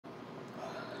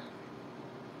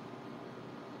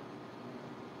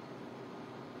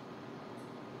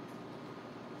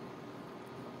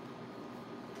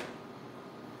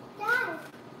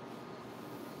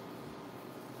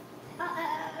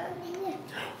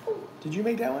Did you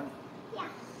make that one? Yeah.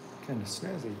 Kind of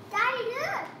snazzy. Daddy,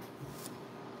 look.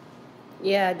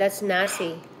 Yeah, that's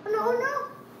𝗬𝗂𝗃. Oh, no, no.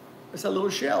 It's a little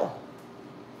shell.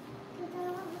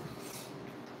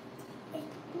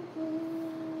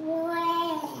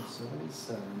 Wow.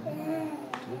 77.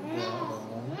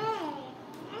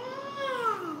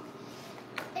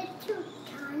 It's too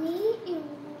tiny. It's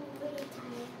really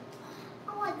tiny. I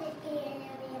want the area.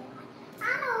 I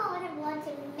don't want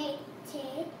to make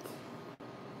it.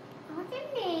 I want to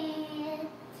make it.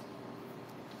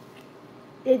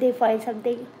 Did they find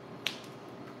something?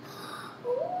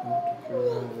 Ooh.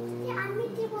 Yeah, I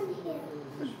made the one here.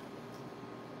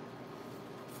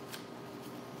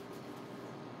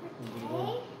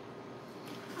 Okay.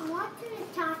 I want to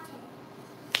touch it.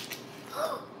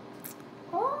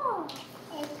 Oh,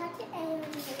 and touch it and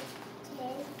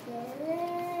take it.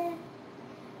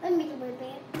 Let me do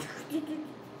it.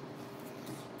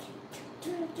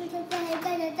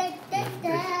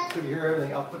 Could you hear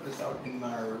everything? I'll put this out in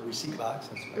our receipt box.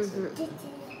 That's what I said.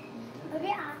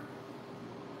 Okay.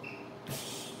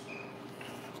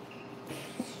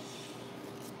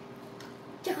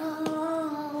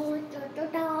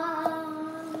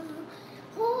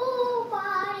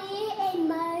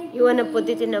 You wanna put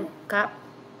it in a cup?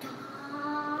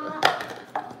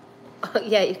 Oh,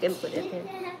 yeah, you can put it in.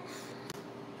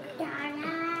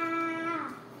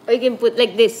 Or you can put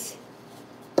like this.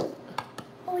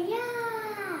 Oh yeah.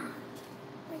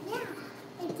 Oh yeah.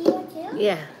 And do you too?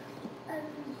 Yeah.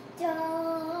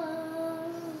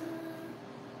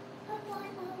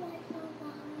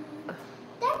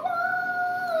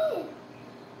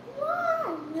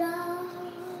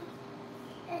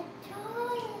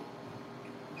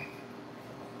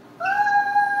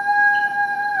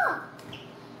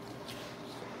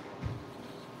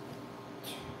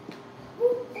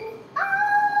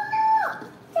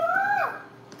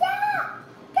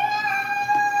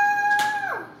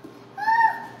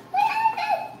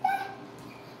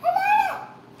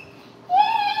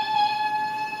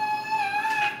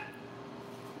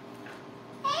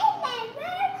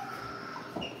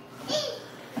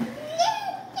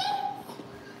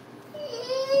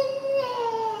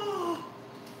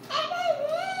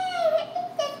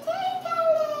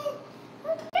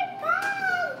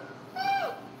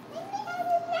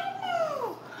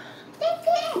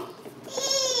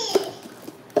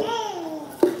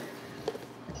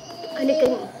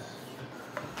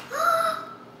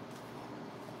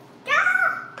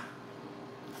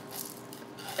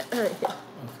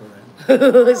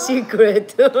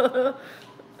 Secret.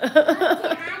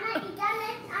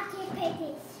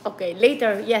 Okay,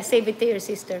 later. Yeah, save it to your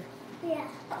sister. Yeah.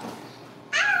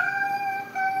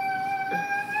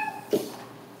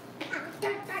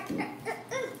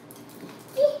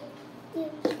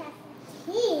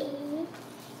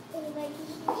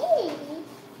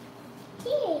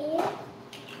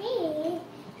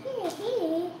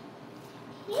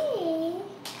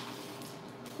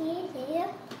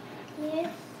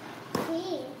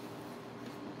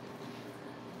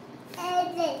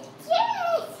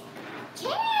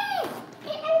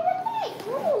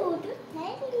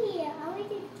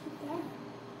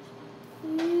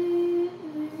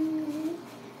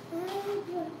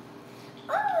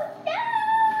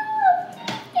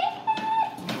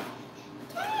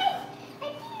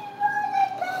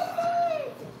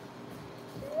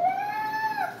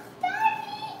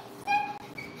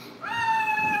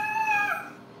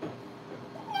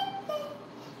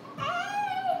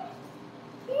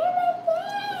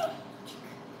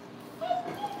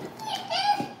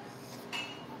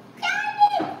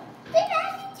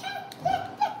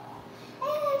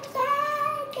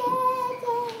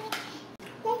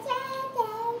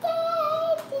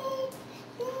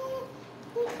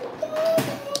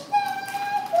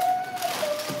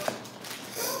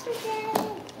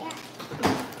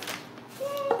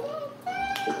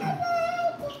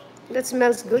 That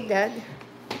smells good, Dad.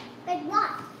 Like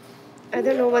what? I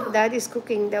don't know what Dad is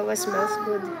cooking. That was smells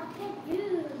good.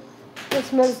 That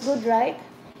smells good, right?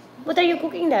 What are you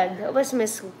cooking, Dad? What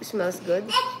smells good?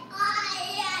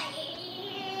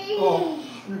 Oh,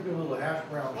 we're doing a little hash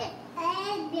brown.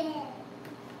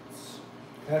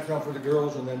 Hash brown for the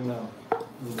girls, and then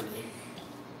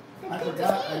I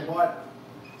forgot I bought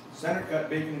center cut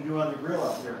bacon to do on the grill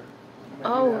out there.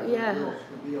 Oh, yeah.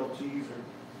 𝗿𝗂𝗃𝗃𝗏 or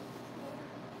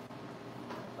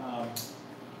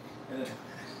and then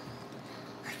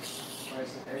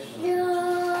slice the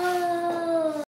egg.